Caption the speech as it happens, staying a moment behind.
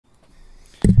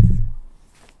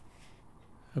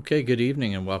Okay, good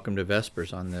evening and welcome to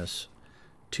Vespers on this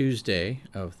Tuesday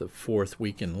of the fourth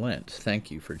week in Lent. Thank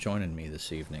you for joining me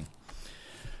this evening.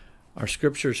 Our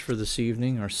scriptures for this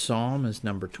evening, our psalm is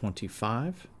number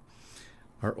 25.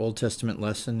 Our Old Testament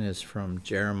lesson is from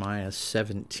Jeremiah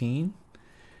 17.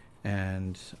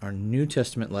 And our New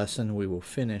Testament lesson, we will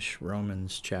finish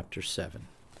Romans chapter 7.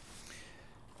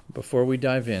 Before we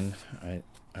dive in,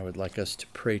 I would like us to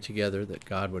pray together that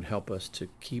God would help us to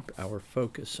keep our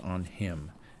focus on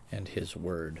Him and His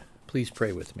Word. Please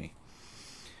pray with me.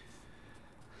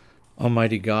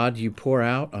 Almighty God, you pour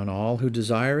out on all who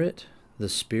desire it the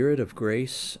spirit of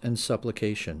grace and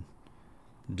supplication.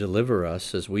 Deliver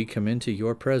us as we come into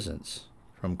your presence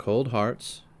from cold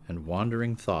hearts and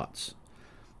wandering thoughts,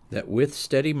 that with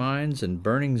steady minds and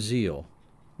burning zeal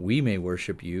we may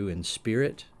worship you in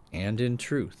spirit and in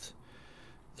truth,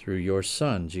 through your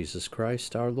Son, Jesus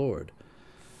Christ our Lord.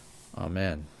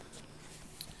 Amen.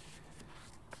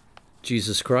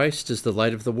 Jesus Christ is the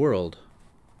light of the world,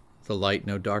 the light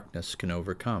no darkness can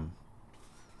overcome.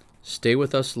 Stay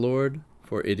with us, Lord,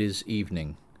 for it is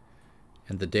evening,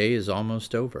 and the day is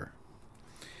almost over.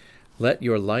 Let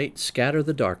your light scatter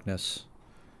the darkness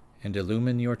and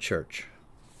illumine your church.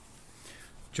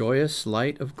 Joyous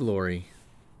light of glory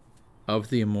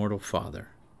of the immortal Father,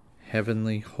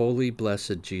 heavenly, holy,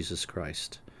 blessed Jesus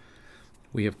Christ,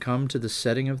 we have come to the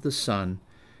setting of the sun,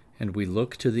 and we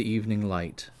look to the evening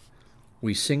light.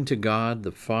 We sing to God,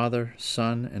 the Father,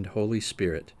 Son, and Holy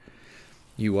Spirit.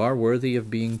 You are worthy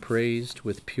of being praised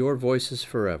with pure voices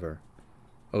forever.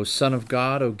 O Son of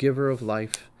God, O Giver of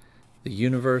life, the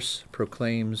universe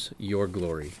proclaims your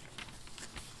glory.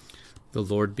 The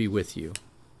Lord be with you.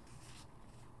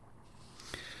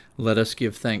 Let us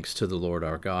give thanks to the Lord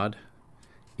our God.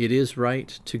 It is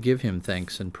right to give him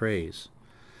thanks and praise.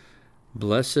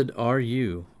 Blessed are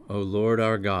you, O Lord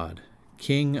our God,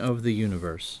 King of the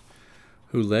universe,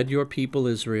 who led your people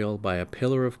Israel by a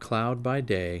pillar of cloud by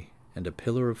day and a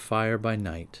pillar of fire by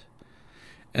night.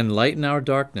 Enlighten our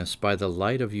darkness by the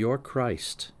light of your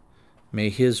Christ. May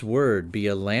his word be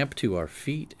a lamp to our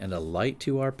feet and a light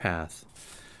to our path.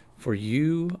 For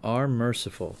you are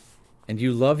merciful, and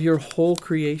you love your whole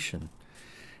creation,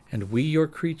 and we, your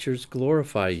creatures,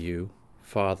 glorify you,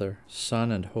 Father,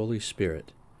 Son, and Holy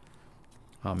Spirit.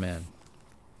 Amen.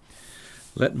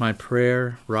 Let my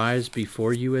prayer rise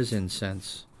before you as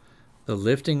incense, the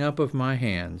lifting up of my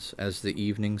hands as the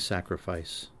evening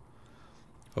sacrifice.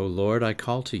 O Lord, I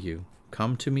call to you.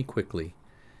 Come to me quickly.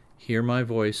 Hear my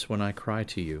voice when I cry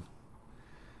to you.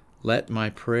 Let my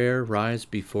prayer rise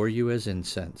before you as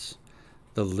incense,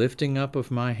 the lifting up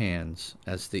of my hands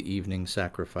as the evening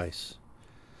sacrifice.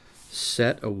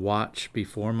 Set a watch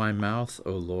before my mouth,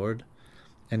 O Lord,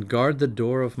 and guard the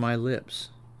door of my lips.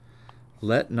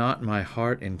 Let not my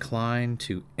heart incline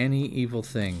to any evil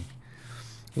thing.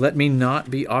 Let me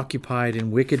not be occupied in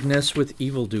wickedness with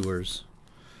evildoers.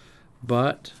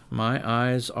 But my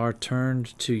eyes are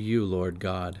turned to you, Lord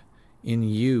God. In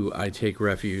you I take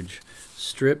refuge.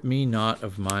 Strip me not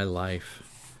of my life.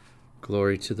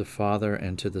 Glory to the Father,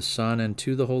 and to the Son, and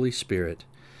to the Holy Spirit,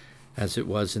 as it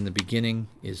was in the beginning,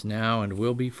 is now, and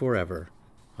will be forever.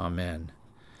 Amen.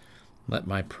 Let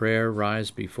my prayer rise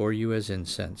before you as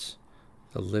incense,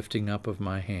 the lifting up of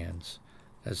my hands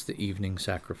as the evening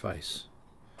sacrifice.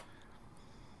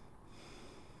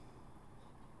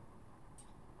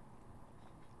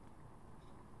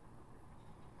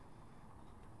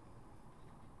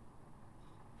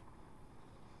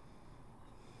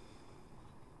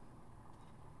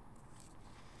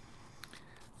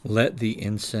 Let the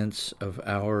incense of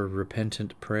our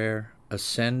repentant prayer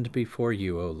ascend before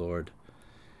you, O Lord,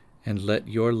 and let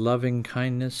your loving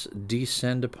kindness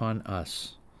descend upon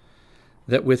us,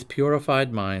 that with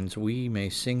purified minds we may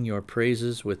sing your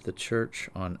praises with the church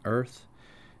on earth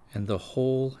and the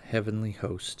whole heavenly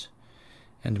host,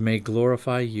 and may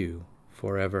glorify you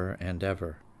forever and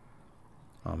ever.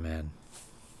 Amen.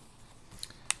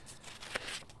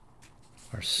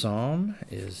 Our psalm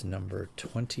is number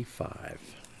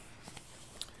 25.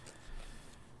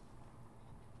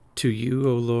 To you,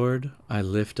 O Lord, I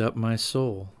lift up my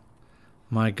soul.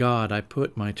 My God, I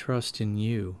put my trust in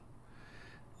you.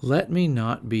 Let me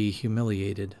not be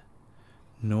humiliated,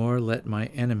 nor let my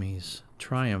enemies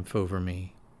triumph over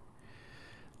me.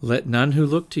 Let none who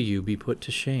look to you be put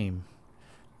to shame.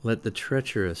 Let the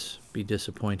treacherous be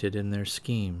disappointed in their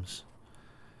schemes.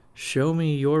 Show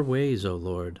me your ways, O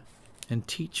Lord, and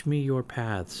teach me your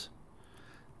paths.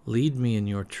 Lead me in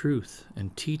your truth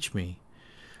and teach me,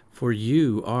 for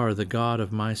you are the God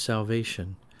of my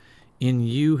salvation. In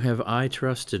you have I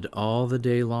trusted all the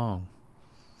day long.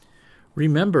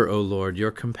 Remember, O Lord,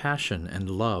 your compassion and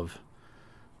love,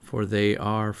 for they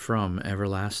are from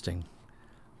everlasting.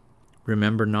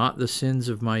 Remember not the sins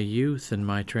of my youth and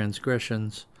my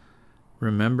transgressions.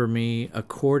 Remember me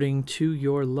according to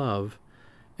your love,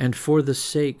 and for the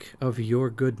sake of your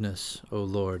goodness, O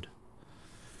Lord.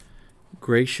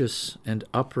 Gracious and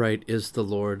upright is the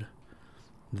Lord,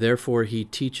 therefore he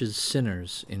teaches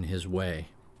sinners in his way.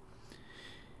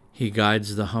 He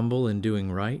guides the humble in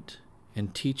doing right,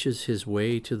 and teaches his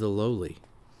way to the lowly.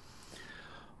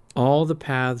 All the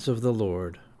paths of the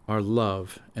Lord are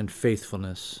love and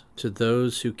faithfulness to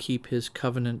those who keep his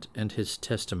covenant and his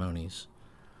testimonies.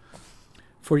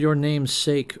 For your name's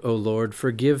sake, O Lord,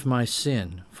 forgive my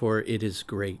sin, for it is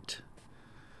great.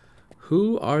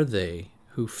 Who are they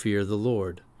who fear the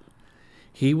Lord?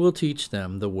 He will teach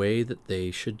them the way that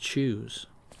they should choose.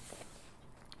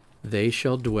 They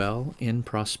shall dwell in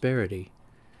prosperity,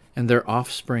 and their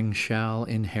offspring shall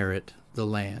inherit the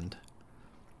land.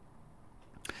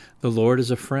 The Lord is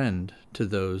a friend to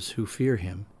those who fear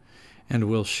him, and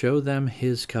will show them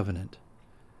his covenant.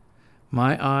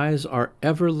 My eyes are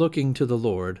ever looking to the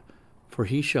Lord, for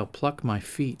he shall pluck my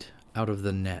feet out of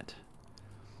the net.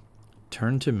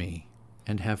 Turn to me,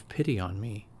 and have pity on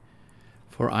me,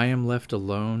 for I am left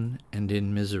alone and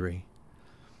in misery.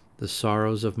 The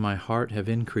sorrows of my heart have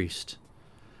increased.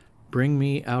 Bring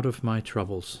me out of my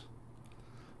troubles.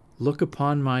 Look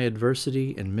upon my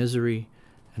adversity and misery,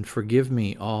 and forgive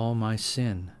me all my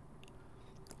sin.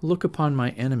 Look upon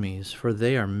my enemies, for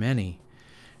they are many,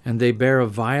 and they bear a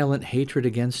violent hatred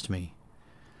against me.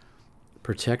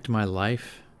 Protect my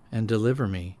life and deliver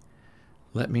me.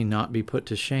 Let me not be put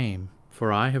to shame,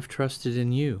 for I have trusted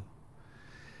in you.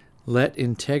 Let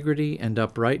integrity and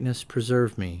uprightness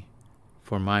preserve me,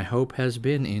 for my hope has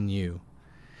been in you.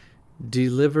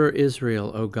 Deliver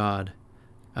Israel, O God,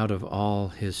 out of all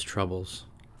his troubles.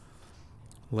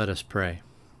 Let us pray.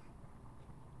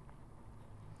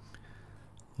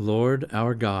 Lord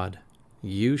our God,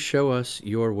 you show us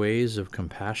your ways of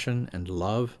compassion and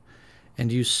love,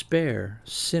 and you spare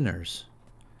sinners.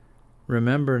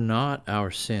 Remember not our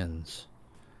sins.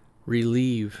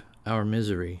 Relieve our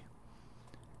misery.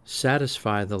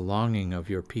 Satisfy the longing of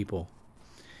your people,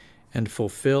 and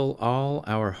fulfill all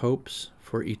our hopes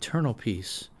for eternal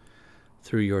peace,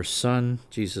 through your Son,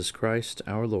 Jesus Christ,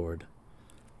 our Lord.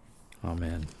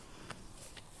 Amen.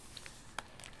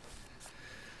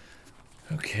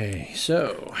 Okay,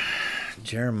 so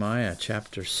Jeremiah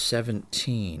chapter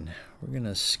 17. We're going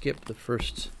to skip the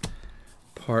first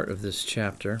part of this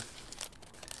chapter,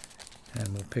 and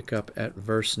we'll pick up at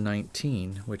verse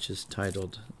 19, which is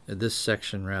titled, this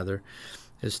section rather,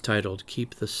 is titled,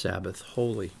 Keep the Sabbath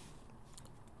Holy.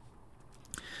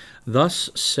 Thus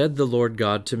said the Lord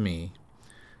God to me,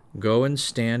 Go and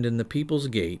stand in the people's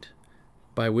gate,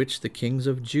 by which the kings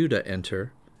of Judah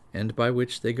enter, and by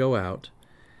which they go out,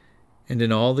 and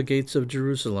in all the gates of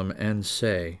Jerusalem, and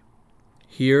say,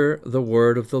 Hear the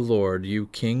word of the Lord, you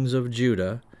kings of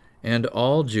Judah, and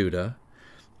all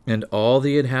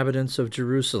the inhabitants of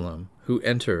Jerusalem, who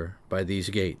enter by these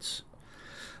gates.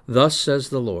 Thus says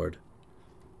the Lord,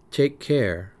 Take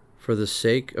care for the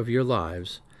sake of your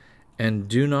lives, and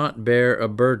do not bear a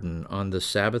burden on the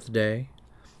Sabbath day,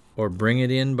 or bring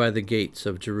it in by the gates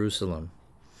of Jerusalem.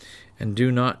 And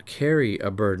do not carry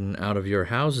a burden out of your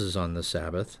houses on the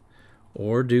Sabbath,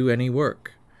 or do any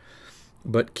work,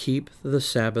 but keep the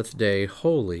Sabbath day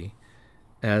holy,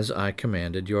 as I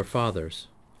commanded your fathers.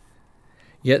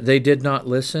 Yet they did not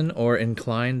listen or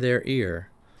incline their ear,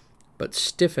 but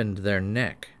stiffened their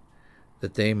neck,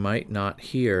 that they might not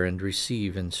hear and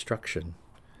receive instruction.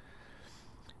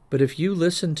 But if you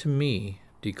listen to me,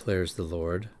 declares the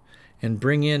Lord, and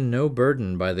bring in no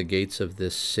burden by the gates of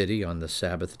this city on the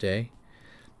Sabbath day,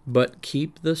 but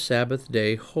keep the Sabbath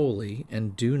day holy,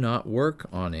 and do not work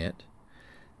on it,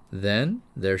 then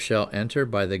there shall enter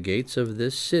by the gates of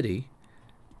this city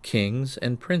kings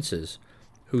and princes,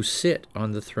 who sit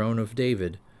on the throne of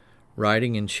David,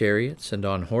 riding in chariots and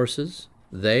on horses,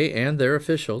 they and their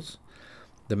officials,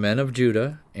 the men of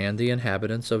Judah and the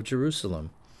inhabitants of Jerusalem.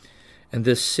 And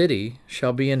this city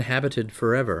shall be inhabited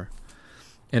forever.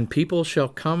 And people shall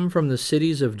come from the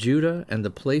cities of Judah and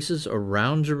the places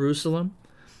around Jerusalem,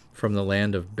 from the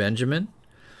land of Benjamin,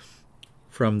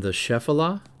 from the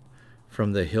Shephelah,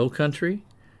 from the hill country,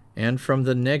 and from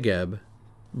the Negeb,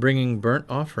 bringing burnt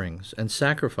offerings and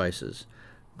sacrifices,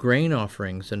 grain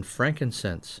offerings and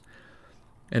frankincense,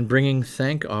 and bringing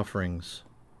thank offerings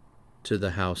to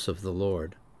the house of the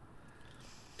Lord.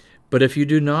 But if you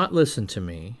do not listen to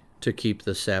me, to keep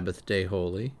the Sabbath day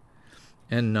holy,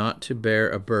 and not to bear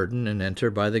a burden and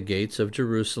enter by the gates of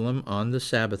Jerusalem on the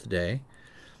Sabbath day,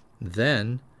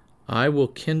 then I will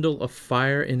kindle a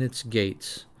fire in its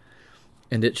gates,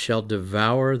 and it shall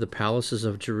devour the palaces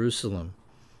of Jerusalem,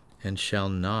 and shall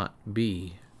not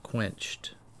be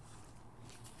quenched.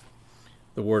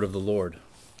 The word of the Lord.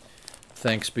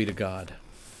 Thanks be to God.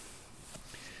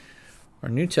 Our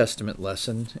New Testament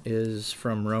lesson is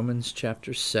from Romans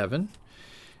chapter 7,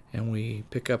 and we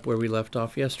pick up where we left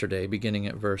off yesterday, beginning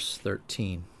at verse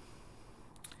 13.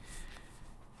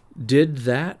 Did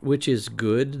that which is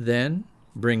good, then,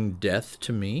 bring death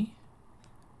to me?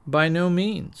 By no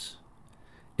means.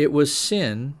 It was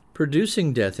sin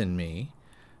producing death in me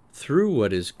through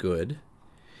what is good,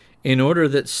 in order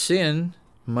that sin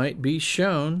might be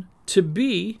shown to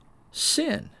be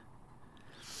sin,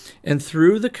 and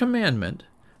through the commandment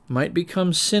might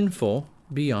become sinful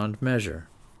beyond measure.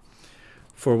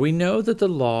 For we know that the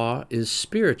law is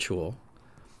spiritual,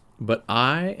 but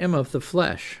I am of the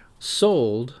flesh,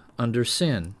 sold under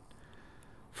sin.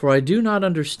 For I do not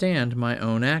understand my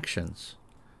own actions.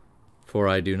 For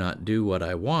I do not do what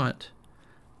I want,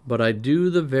 but I do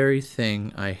the very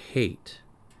thing I hate.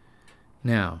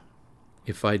 Now,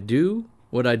 if I do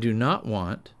what I do not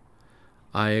want,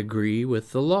 I agree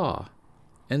with the law,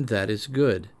 and that is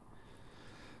good.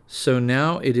 So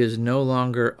now it is no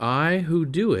longer I who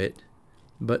do it,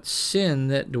 but sin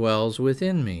that dwells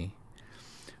within me.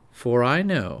 For I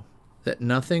know that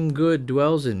nothing good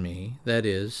dwells in me, that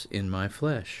is, in my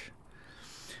flesh.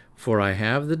 For I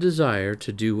have the desire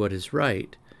to do what is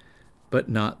right, but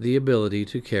not the ability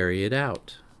to carry it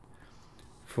out.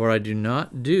 For I do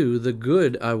not do the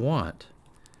good I want,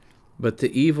 but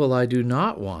the evil I do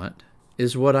not want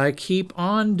is what I keep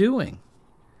on doing.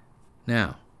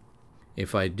 Now,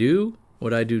 if I do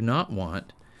what I do not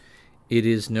want, it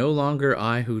is no longer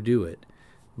I who do it,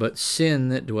 but sin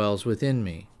that dwells within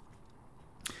me.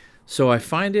 So I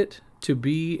find it to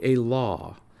be a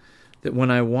law that when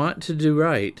I want to do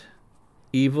right,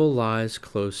 evil lies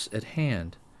close at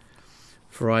hand.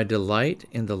 For I delight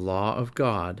in the law of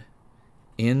God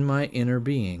in my inner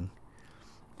being,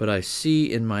 but I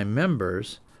see in my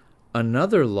members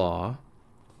another law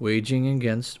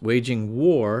waging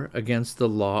war against the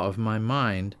law of my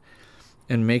mind,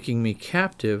 and making me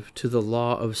captive to the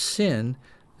law of sin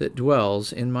that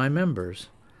dwells in my members.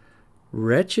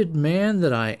 Wretched man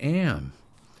that I am!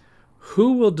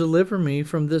 Who will deliver me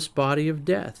from this body of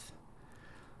death?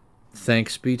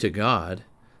 Thanks be to God,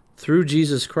 through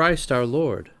Jesus Christ our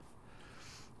Lord.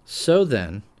 So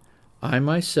then, I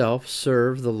myself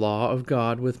serve the law of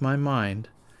God with my mind,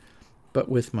 but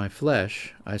with my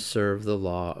flesh I serve the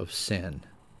law of sin.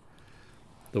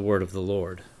 The word of the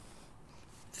Lord.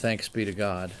 Thanks be to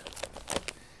God.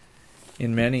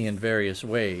 In many and various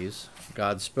ways,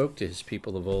 God spoke to his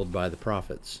people of old by the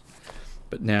prophets,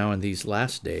 but now in these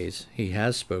last days he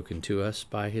has spoken to us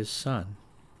by his Son.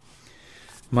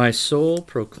 My soul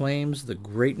proclaims the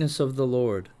greatness of the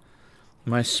Lord.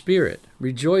 My spirit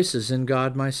rejoices in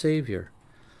God my Savior,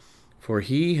 for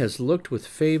he has looked with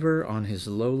favor on his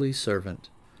lowly servant.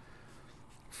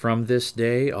 From this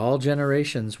day all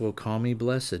generations will call me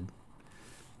blessed.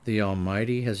 The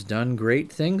Almighty has done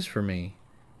great things for me,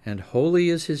 and holy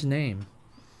is his name.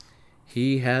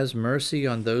 He has mercy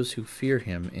on those who fear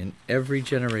him in every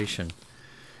generation.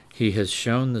 He has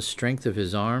shown the strength of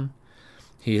his arm.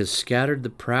 He has scattered the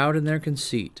proud in their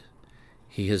conceit.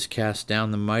 He has cast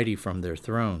down the mighty from their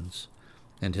thrones,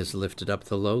 and has lifted up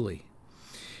the lowly.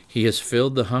 He has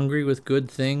filled the hungry with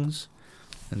good things,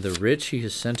 and the rich he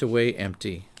has sent away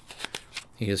empty.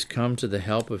 He has come to the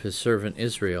help of his servant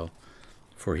Israel,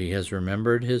 for he has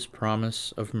remembered his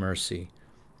promise of mercy,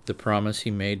 the promise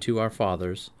he made to our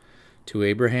fathers, to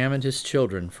Abraham and his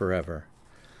children forever.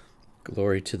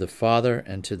 Glory to the Father,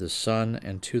 and to the Son,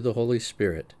 and to the Holy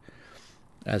Spirit,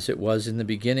 as it was in the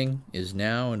beginning, is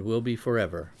now, and will be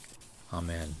forever.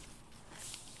 Amen.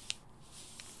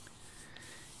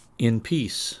 In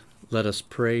peace, let us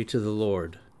pray to the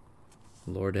Lord.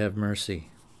 Lord, have mercy.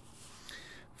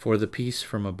 For the peace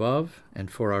from above,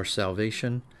 and for our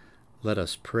salvation, let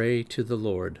us pray to the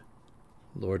Lord.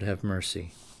 Lord, have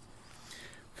mercy.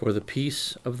 For the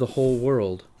peace of the whole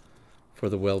world, for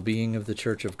the well-being of the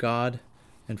Church of God,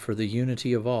 and for the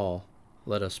unity of all,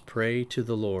 let us pray to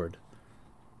the Lord.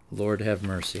 Lord, have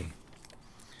mercy.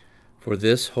 For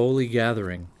this holy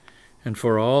gathering, and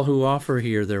for all who offer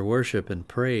here their worship and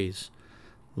praise,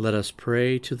 let us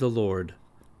pray to the Lord.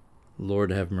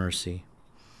 Lord, have mercy.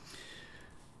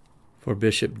 For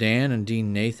Bishop Dan and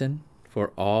Dean Nathan,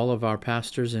 for all of our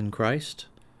pastors in Christ,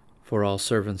 for all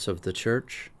servants of the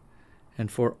church, and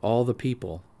for all the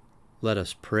people, let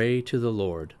us pray to the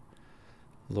Lord.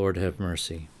 Lord, have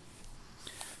mercy.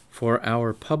 For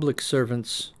our public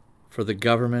servants, for the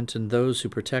government and those who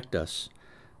protect us,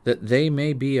 that they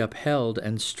may be upheld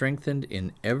and strengthened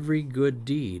in every good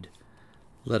deed,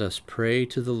 let us pray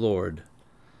to the Lord.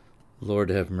 Lord,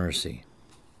 have mercy.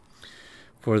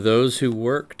 For those who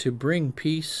work to bring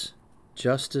peace,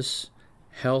 justice,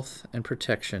 health, and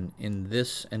protection in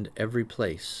this and every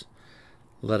place,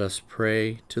 let us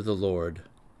pray to the Lord.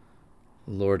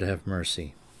 Lord, have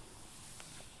mercy.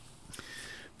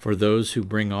 For those who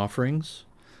bring offerings,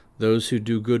 those who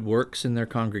do good works in their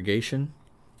congregation,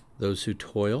 those who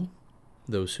toil,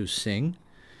 those who sing,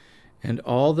 and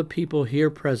all the people here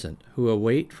present who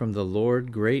await from the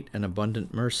Lord great and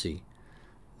abundant mercy,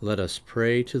 let us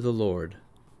pray to the Lord.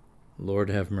 Lord,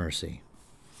 have mercy.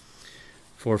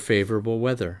 For favorable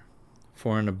weather,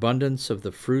 for an abundance of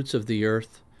the fruits of the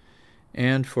earth,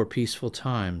 and for peaceful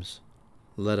times,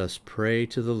 let us pray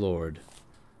to the Lord.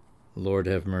 Lord,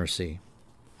 have mercy.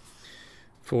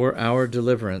 For our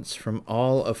deliverance from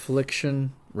all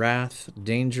affliction, wrath,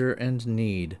 danger, and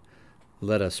need,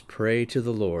 let us pray to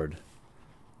the Lord.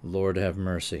 Lord, have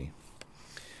mercy.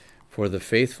 For the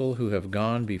faithful who have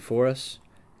gone before us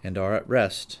and are at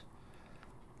rest,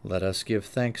 let us give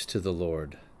thanks to the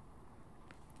Lord.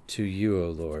 To you, O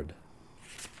Lord.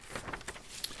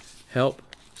 Help,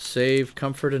 save,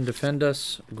 comfort, and defend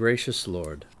us, gracious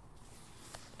Lord.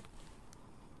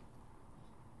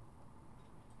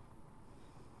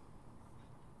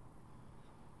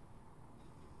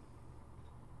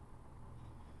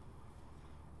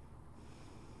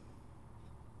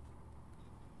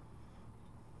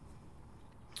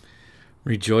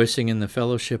 Rejoicing in the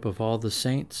fellowship of all the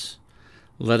saints,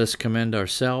 let us commend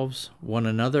ourselves, one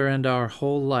another, and our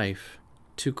whole life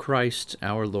to Christ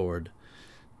our Lord,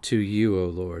 to you, O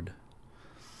Lord.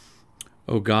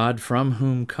 O God, from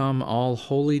whom come all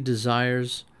holy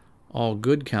desires, all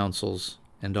good counsels,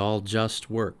 and all just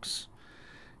works,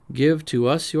 give to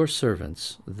us, your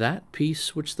servants, that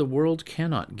peace which the world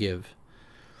cannot give,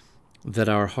 that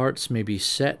our hearts may be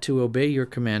set to obey your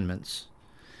commandments,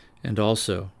 and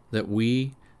also that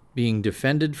we, being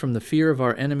defended from the fear of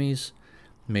our enemies,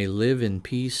 may live in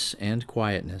peace and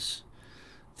quietness,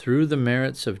 through the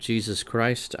merits of Jesus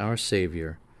Christ our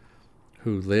Savior,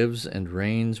 who lives and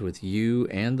reigns with you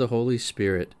and the Holy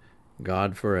Spirit,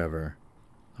 God forever.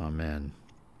 Amen.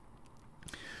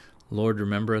 Lord,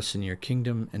 remember us in your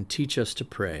kingdom and teach us to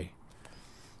pray.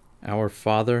 Our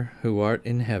Father, who art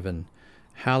in heaven,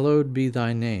 hallowed be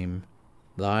thy name.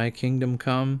 Thy kingdom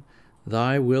come,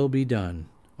 thy will be done,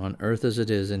 on earth as it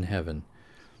is in heaven.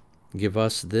 Give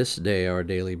us this day our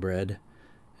daily bread,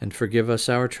 and forgive us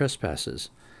our trespasses,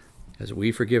 as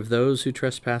we forgive those who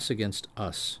trespass against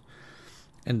us.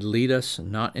 And lead us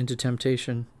not into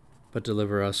temptation, but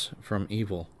deliver us from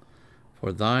evil.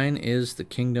 For thine is the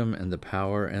kingdom and the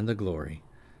power and the glory,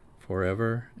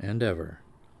 forever and ever.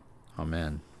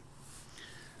 Amen.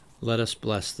 Let us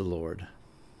bless the Lord.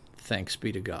 Thanks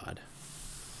be to God.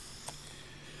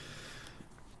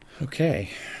 Okay,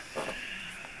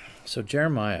 so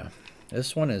Jeremiah,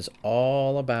 this one is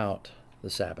all about the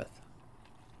Sabbath.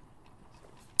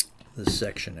 This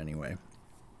section, anyway.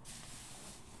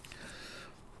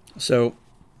 So,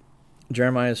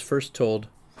 Jeremiah is first told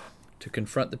to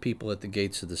confront the people at the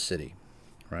gates of the city,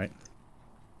 right?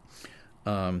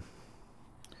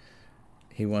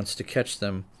 He wants to catch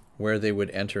them where they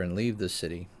would enter and leave the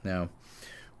city. Now,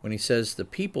 when he says the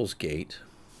people's gate,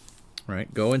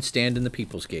 right, go and stand in the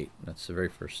people's gate. That's the very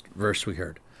first verse we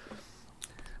heard.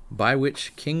 By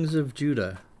which kings of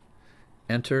Judah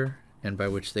enter and by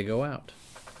which they go out.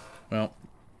 Well,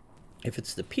 if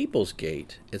it's the people's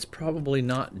gate, it's probably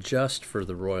not just for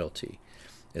the royalty.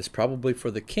 It's probably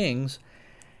for the kings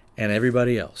and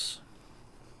everybody else.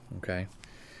 Okay?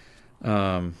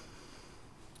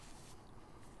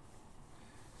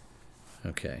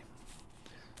 Okay.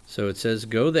 So it says,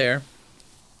 go there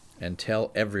and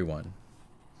tell everyone,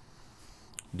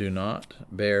 do not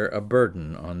bear a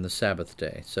burden on the Sabbath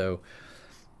day. So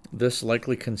this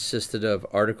likely consisted of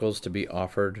articles to be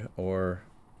offered or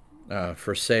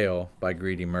for sale by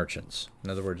greedy merchants. In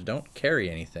other words, don't carry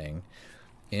anything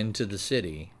into the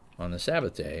city on the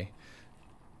Sabbath day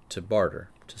to barter,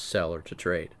 to sell, or to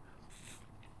trade.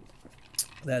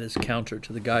 That is counter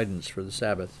to the guidance for the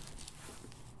Sabbath.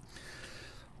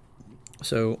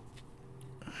 So,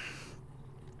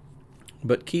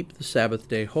 but keep the Sabbath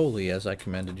day holy, as I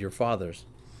commanded your fathers.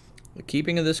 The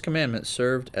keeping of this commandment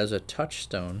served as a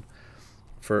touchstone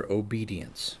for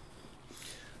obedience.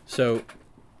 So,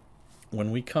 when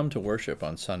we come to worship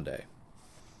on Sunday,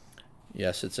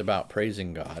 yes, it's about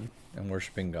praising God and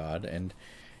worshiping God and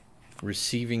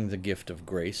receiving the gift of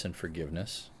grace and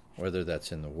forgiveness, whether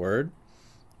that's in the Word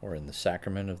or in the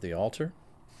sacrament of the altar.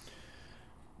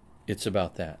 It's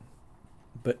about that.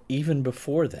 But even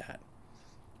before that,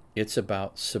 it's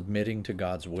about submitting to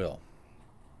God's will.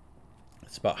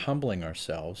 It's about humbling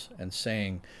ourselves and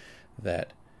saying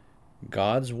that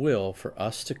God's will for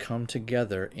us to come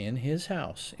together in His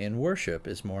house in worship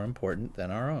is more important than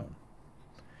our own.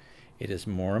 It is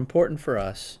more important for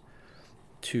us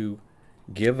to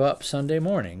give up Sunday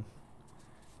morning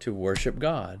to worship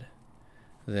God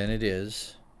than it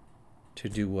is to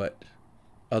do what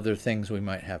other things we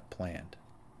might have planned.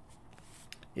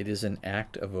 It is an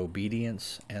act of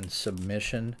obedience and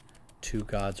submission to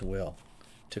God's will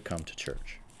to come to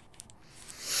church.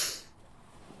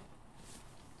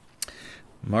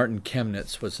 Martin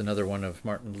Chemnitz was another one of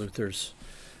Martin Luther's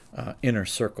inner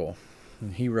circle.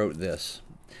 And he wrote this: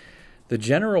 "The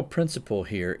general principle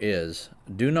here is,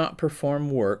 do not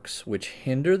perform works which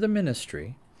hinder the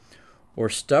ministry or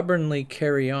stubbornly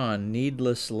carry on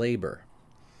needless labor.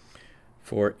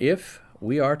 For if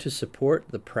we are to support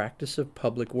the practice of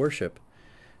public worship,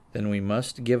 then we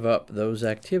must give up those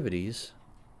activities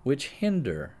which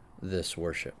hinder this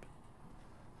worship."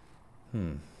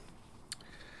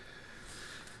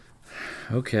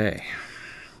 Okay.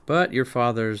 "But your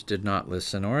fathers did not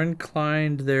listen or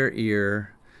inclined their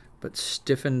ear, but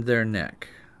stiffened their neck,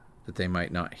 that they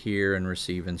might not hear and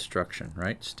receive instruction."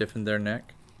 Right? Stiffened their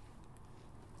neck.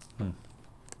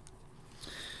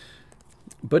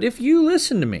 "But if you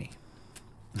listen to me,"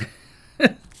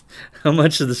 how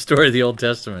much of the story of the Old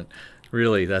Testament,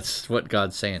 really, that's what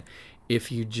God's saying.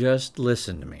 If you just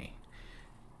listen to me,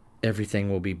 everything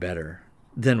will be better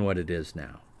than what it is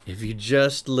now. If you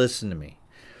just listen to me.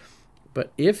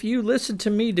 "But if you listen to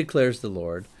me, declares the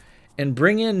Lord, and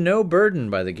bring in no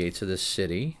burden by the gates of this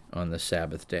city on the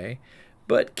Sabbath day,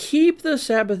 but keep the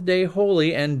Sabbath day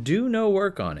holy and do no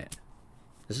work on it."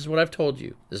 This is what I've told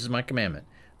you. This is my commandment.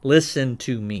 Listen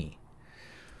to me.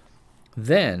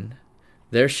 "Then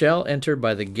there shall enter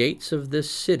by the gates of this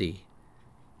city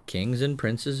kings and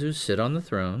princes who sit on the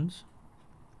throne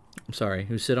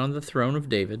of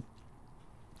David,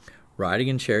 riding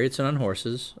in chariots and on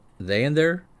horses, they and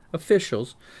their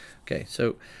officials." Okay,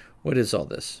 so what is all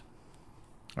this?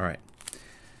 All right.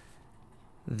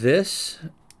 This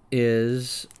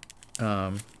is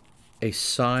a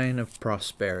sign of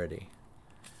prosperity,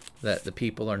 that the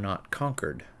people are not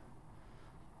conquered,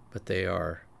 but they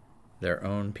are their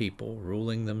own people,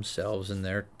 ruling themselves in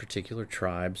their particular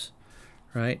tribes,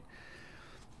 right?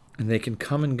 And they can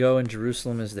come and go in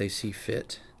Jerusalem as they see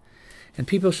fit. "And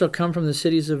people shall come from the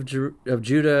cities of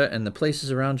Judah and the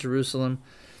places around Jerusalem,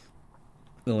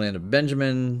 the land of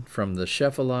Benjamin, from the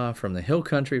Shephelah, from the hill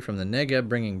country, from the Negeb,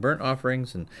 bringing burnt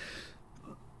offerings and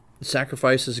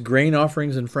sacrifices, grain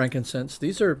offerings and frankincense."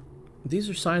 These are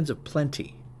signs of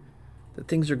plenty, that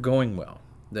things are going well,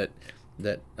 that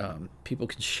people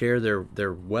can share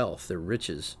their wealth, their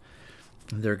riches.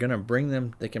 They're going to bring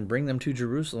them. They can bring them to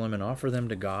Jerusalem and offer them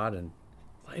to God, and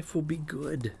life will be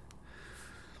good.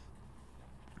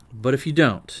 "But if you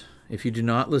do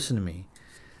not listen to me,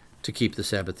 to keep the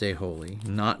Sabbath day holy,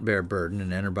 not bear burden,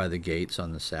 and enter by the gates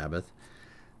on the Sabbath,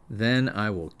 then I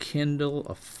will kindle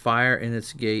a fire in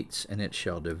its gates, and it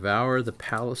shall devour the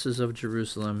palaces of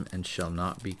Jerusalem, and shall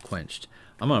not be quenched."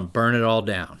 I'm going to burn it all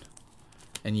down,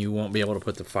 and you won't be able to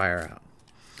put the fire out.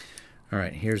 All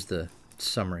right, here's the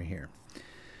summary here.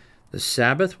 The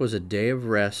Sabbath was a day of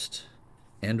rest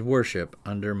and worship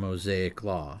under Mosaic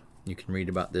law. You can read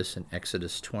about this in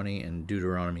Exodus 20 and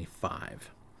Deuteronomy 5.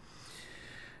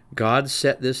 God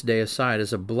set this day aside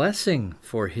as a blessing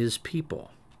for His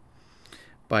people.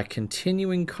 By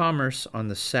continuing commerce on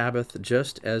the Sabbath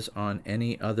just as on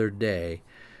any other day,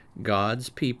 God's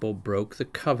people broke the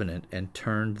covenant and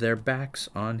turned their backs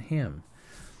on Him.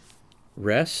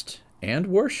 Rest and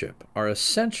worship are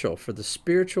essential for the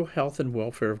spiritual health and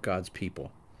welfare of God's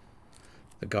people.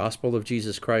 The gospel of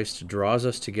Jesus Christ draws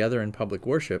us together in public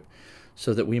worship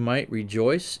so that we might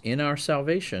rejoice in our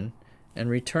salvation and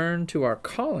return to our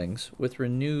callings with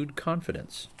renewed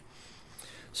confidence.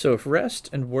 So if rest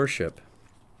and worship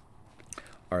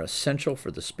are essential for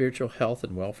the spiritual health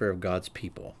and welfare of God's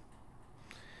people,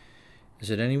 is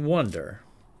it any wonder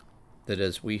that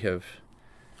as we have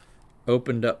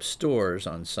opened up stores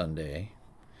on Sunday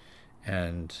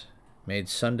and made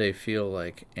Sunday feel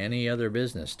like any other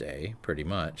business day, pretty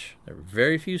much, there are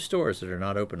very few stores that are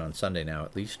not open on Sunday now,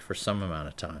 at least for some amount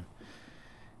of time.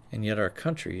 And yet our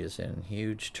country is in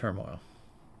huge turmoil.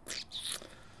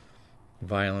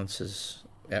 Violence is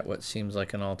at what seems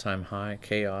like an all-time high.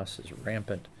 Chaos is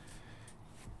rampant.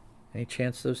 Any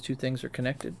chance those two things are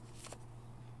connected?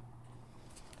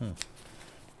 All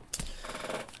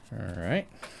right.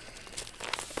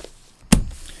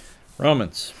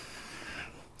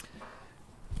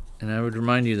 And I would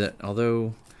remind you that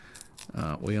although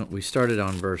we started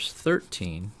on verse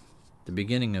 13, the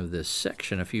beginning of this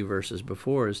section, a few verses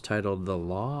before, is titled The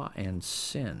Law and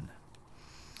Sin.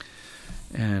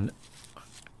 And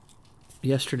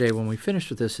yesterday when we finished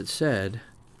with this, it said,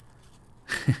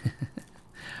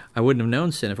 I wouldn't have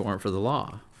known sin if it weren't for the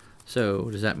law. So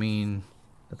does that mean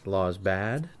that the law is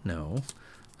bad? No,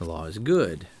 the law is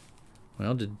good.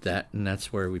 Well, and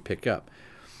that's where we pick up.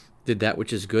 Did that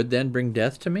which is good then bring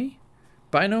death to me?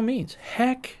 By no means.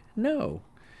 Heck no.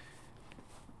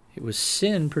 It was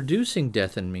sin producing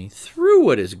death in me through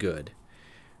what is good,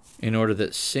 in order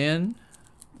that sin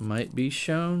might be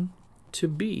shown to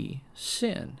be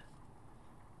sin,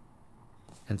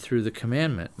 and through the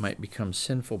commandment might become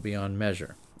sinful beyond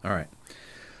measure. All right,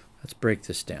 let's break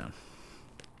this down.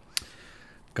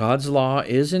 God's law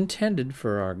is intended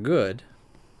for our good,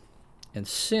 and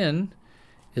sin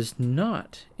is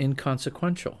not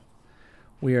inconsequential.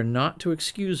 We are not to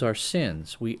excuse our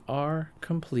sins. We are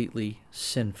completely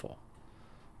sinful.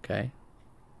 Okay?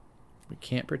 We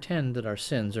can't pretend that our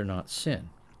sins are not sin.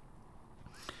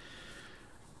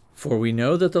 For we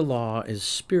know that the law is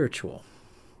spiritual.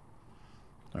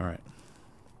 All right.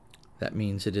 That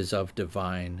means it is of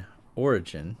divine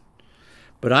origin.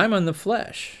 But I'm in the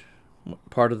flesh,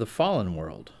 part of the fallen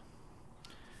world.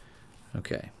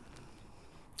 Okay.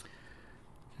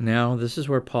 Now, this is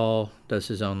where Paul does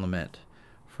his own lament.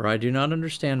 For I do not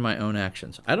understand my own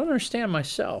actions. I don't understand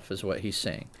myself, is what he's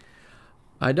saying.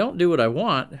 I don't do what I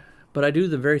want, but I do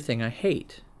the very thing I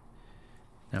hate.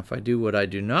 Now, if I do what I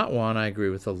do not want, I agree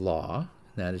with the law,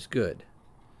 and that is good.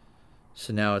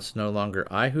 So now it's no longer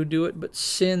I who do it, but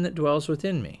sin that dwells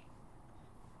within me.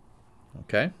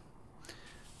 Okay?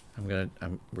 We're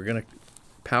gonna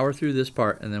power through this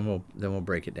part, and then we'll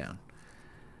break it down.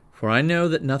 For I know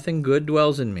that nothing good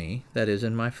dwells in me, that is,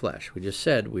 in my flesh. We just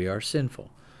said we are sinful.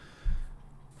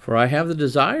 For I have the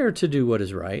desire to do what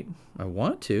is right. I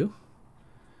want to,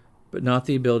 but not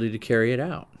the ability to carry it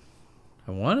out.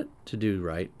 I want it to do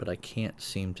right, but I can't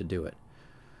seem to do it.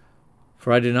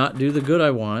 For I do not do the good I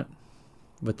want,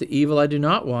 but the evil I do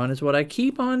not want is what I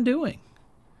keep on doing,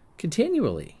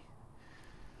 continually.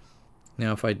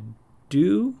 Now, if I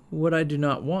do what I do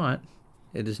not want,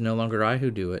 it is no longer I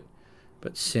who do it,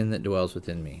 but sin that dwells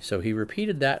within me. So he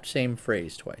repeated that same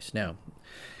phrase twice. Now,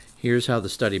 here's how the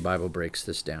study Bible breaks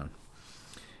this down.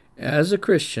 As a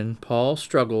Christian, Paul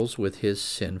struggles with his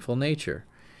sinful nature.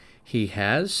 He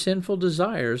has sinful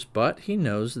desires, but he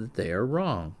knows that they are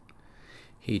wrong.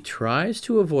 He tries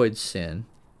to avoid sin,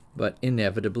 but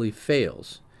inevitably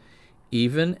fails.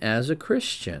 Even as a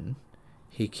Christian,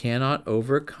 he cannot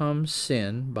overcome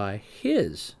sin by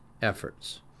his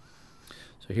efforts.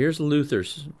 So here's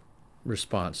Luther's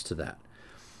response to that.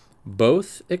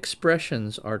 Both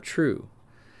expressions are true,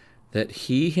 that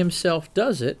he himself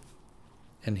does it,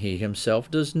 and he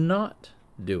himself does not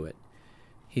do it.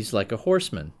 He's like a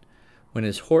horseman. When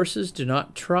his horses do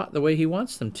not trot the way he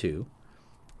wants them to,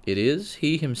 it is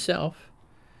he himself,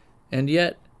 and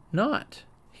yet not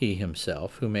he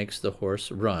himself, who makes the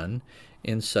horse run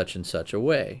in such and such a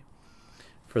way.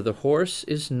 For the horse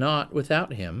is not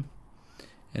without him,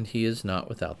 and he is not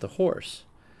without the horse.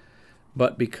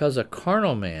 But because a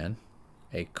carnal man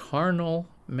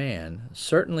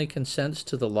certainly consents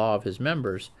to the law of his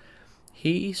members,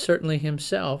 he certainly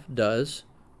himself does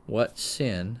what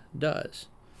sin does.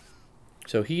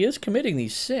 So he is committing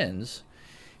these sins,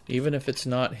 even if it's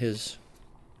not his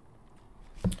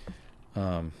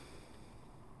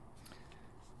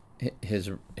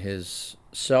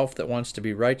self that wants to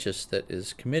be righteous that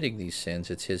is committing these sins.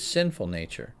 It's his sinful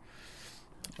nature.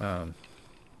 Boy,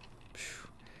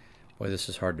 this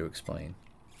is hard to explain.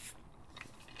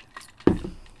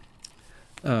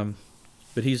 But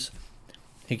he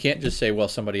can't just say, well,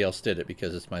 somebody else did it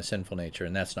because it's my sinful nature,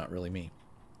 and that's not really me.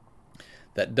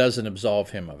 That doesn't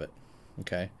absolve him of it,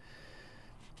 okay?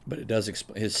 But it does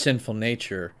explain his sinful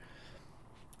nature,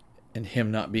 and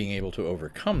him not being able to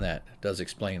overcome that does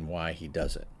explain why he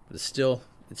does it. But it's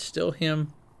still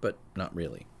him, but not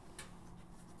really.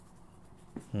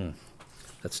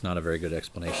 That's not a very good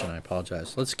explanation. I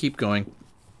apologize. Let's keep going.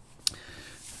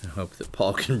 I hope that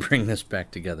Paul can bring this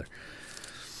back together.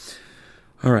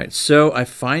 All right, so I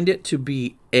find it to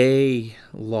be a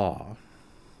law.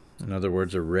 In other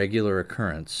words, a regular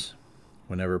occurrence.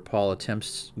 Whenever Paul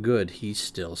attempts good, he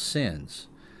still sins.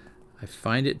 I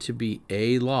find it to be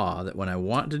a law that when I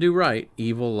want to do right,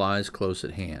 evil lies close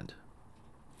at hand.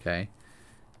 Okay?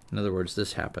 In other words,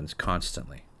 this happens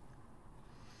constantly.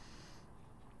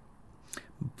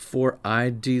 For I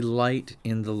delight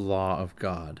in the law of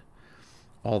God.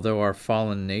 Although our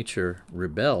fallen nature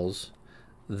rebels,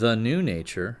 the new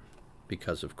nature,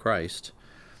 because of Christ,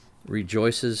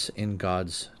 rejoices in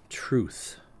God's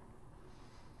truth.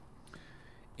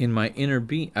 In my inner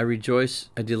being, I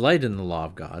delight in the law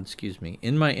of God,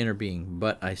 in my inner being,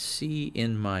 but I see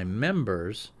in my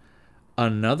members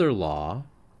another law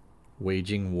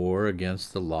waging war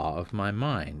against the law of my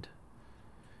mind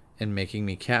and making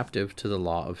me captive to the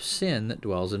law of sin that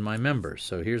dwells in my members.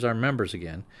 So here's our members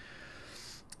again.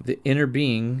 The inner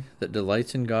being that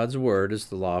delights in God's word is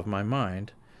the law of my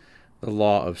mind. The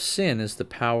law of sin is the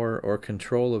power or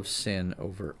control of sin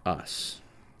over us.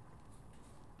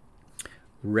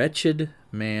 Wretched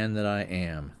man that I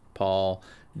am. Paul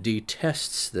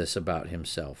detests this about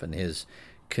himself and his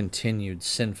continued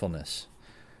sinfulness.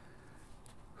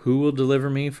 Who will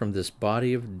deliver me from this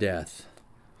body of death?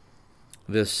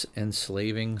 This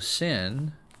enslaving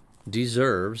sin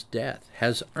deserves death,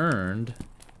 has earned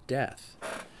death.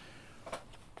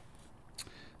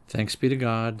 Thanks be to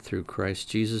God through Christ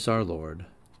Jesus our Lord.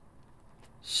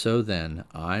 So then,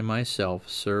 I myself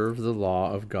serve the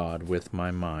law of God with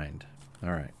my mind.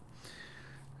 All right.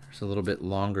 There's a little bit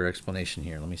longer explanation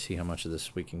here. Let me see how much of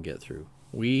this we can get through.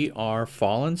 We are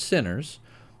fallen sinners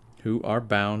who are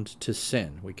bound to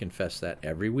sin. We confess that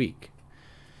every week.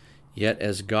 Yet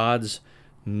as God's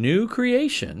new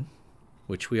creation,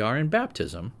 which we are in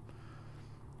baptism,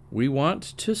 we want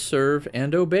to serve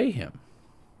and obey him.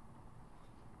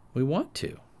 We want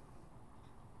to.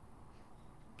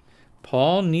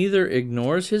 Paul neither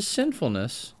ignores his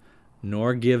sinfulness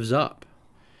nor gives up.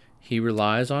 He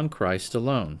relies on Christ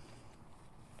alone.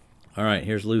 All right,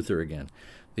 here's Luther again.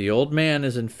 The old man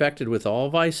is infected with all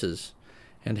vices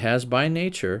and has by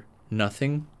nature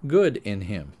nothing good in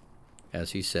him,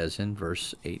 as he says in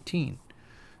verse 18.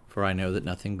 For I know that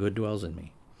nothing good dwells in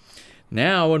me.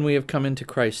 Now, when we have come into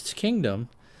Christ's kingdom,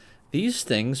 these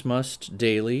things must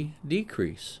daily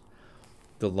decrease.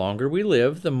 The longer we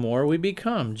live, the more we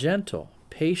become gentle,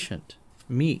 patient,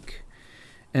 meek,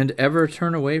 and ever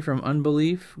turn away from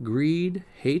unbelief, greed,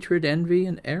 hatred, envy,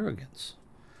 and arrogance.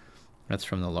 That's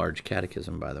from the Large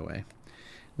Catechism, by the way.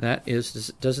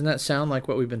 Doesn't that sound like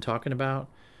what we've been talking about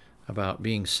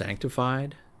being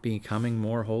sanctified, becoming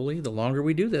more holy? The longer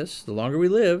we do this, the longer we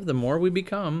live, the more we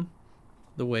become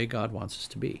the way God wants us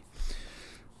to be.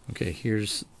 Okay,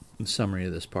 here's the summary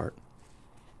of this part.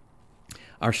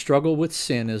 Our struggle with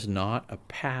sin is not a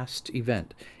past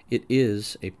event. It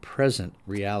is a present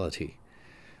reality.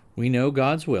 We know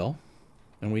God's will,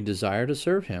 and we desire to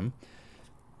serve him,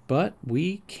 but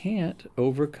we can't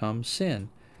overcome sin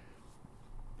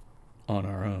on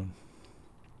our own.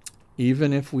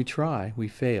 Even if we try, we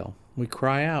fail. We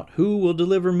cry out, "Who will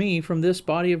deliver me from this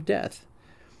body of death?"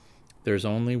 There's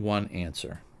only one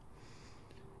answer.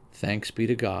 Thanks be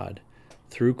to God,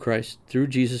 through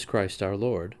Jesus Christ our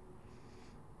Lord.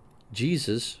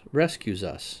 Jesus rescues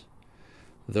us.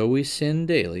 Though we sin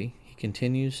daily, he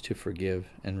continues to forgive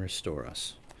and restore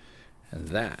us. And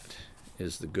that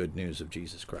is the good news of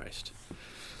Jesus Christ.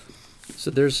 So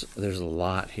there's a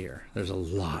lot here. There's a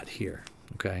lot here,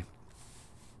 okay?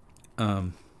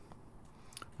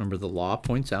 Remember, the law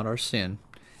points out our sin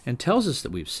and tells us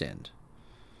that we've sinned.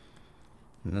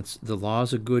 And the law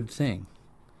is a good thing.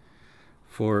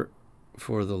 For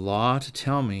the law to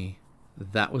tell me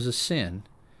that was a sin,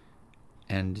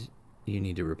 and you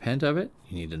need to repent of it,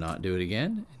 you need to not do it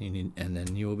again, and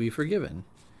then you will be forgiven.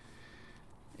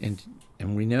 And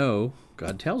we know,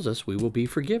 God tells us, we will be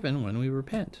forgiven when we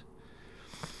repent.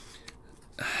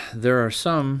 There are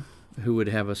some who would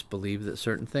have us believe that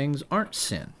certain things aren't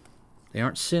sin. They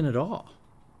aren't sin at all.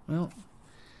 Well,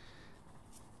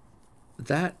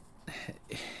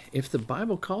 if the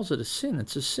Bible calls it a sin,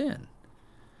 it's a sin.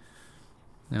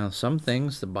 Now, some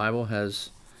things the Bible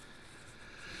has,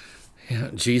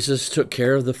 Jesus took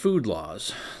care of the food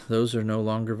laws. Those are no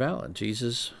longer valid.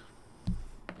 Jesus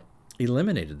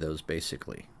eliminated those,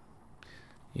 basically.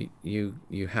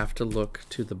 You have to look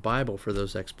to the Bible for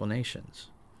those explanations.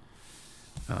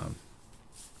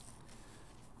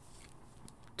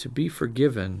 To be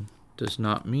forgiven does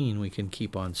not mean we can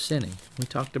keep on sinning. We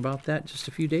talked about that just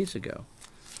a few days ago.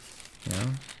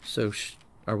 So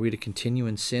are we to continue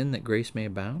in sin that grace may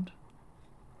abound?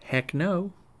 Heck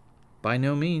no. By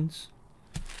no means.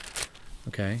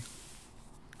 Okay?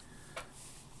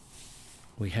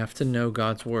 We have to know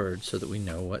God's word so that we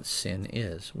know what sin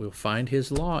is. We'll find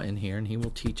his law in here, and he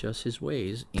will teach us his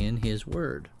ways in his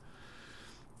word.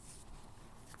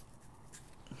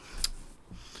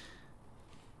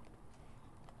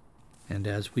 And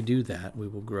as we do that, we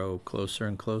will grow closer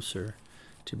and closer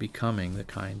to becoming the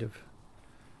kind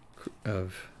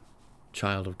of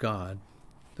child of God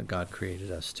that God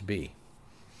created us to be.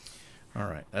 All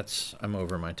right, I'm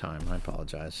over my time. I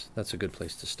apologize. That's a good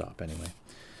place to stop anyway.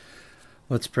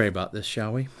 Let's pray about this,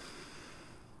 shall we?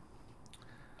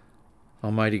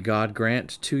 Almighty God,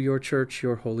 grant to your church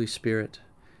your Holy Spirit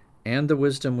and the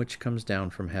wisdom which comes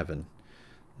down from heaven,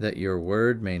 that your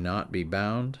word may not be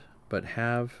bound, but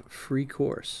have free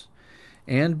course,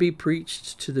 and be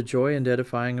preached to the joy and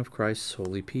edifying of Christ's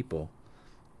holy people,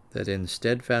 that in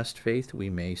steadfast faith we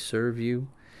may serve you,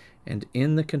 and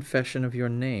in the confession of your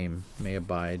name may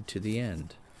abide to the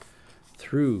end.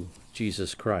 Through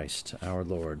Jesus Christ our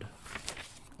Lord.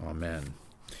 Amen.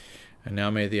 And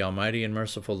now may the Almighty and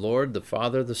merciful Lord, the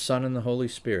Father, the Son, and the Holy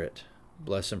Spirit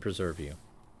bless and preserve you.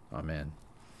 Amen.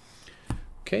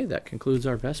 Okay, that concludes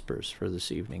our Vespers for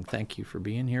this evening. Thank you for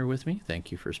being here with me.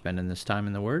 Thank you for spending this time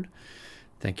in the Word.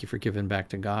 Thank you for giving back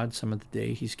to God some of the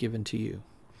day He's given to you.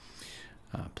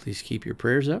 Please keep your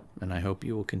prayers up, and I hope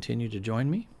you will continue to join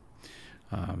me.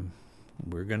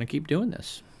 We're going to keep doing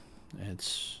this.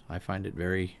 I find it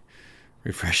very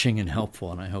refreshing and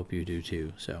helpful, and I hope you do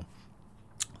too. So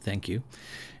thank you.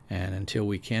 And until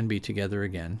we can be together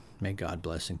again, may God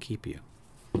bless and keep you.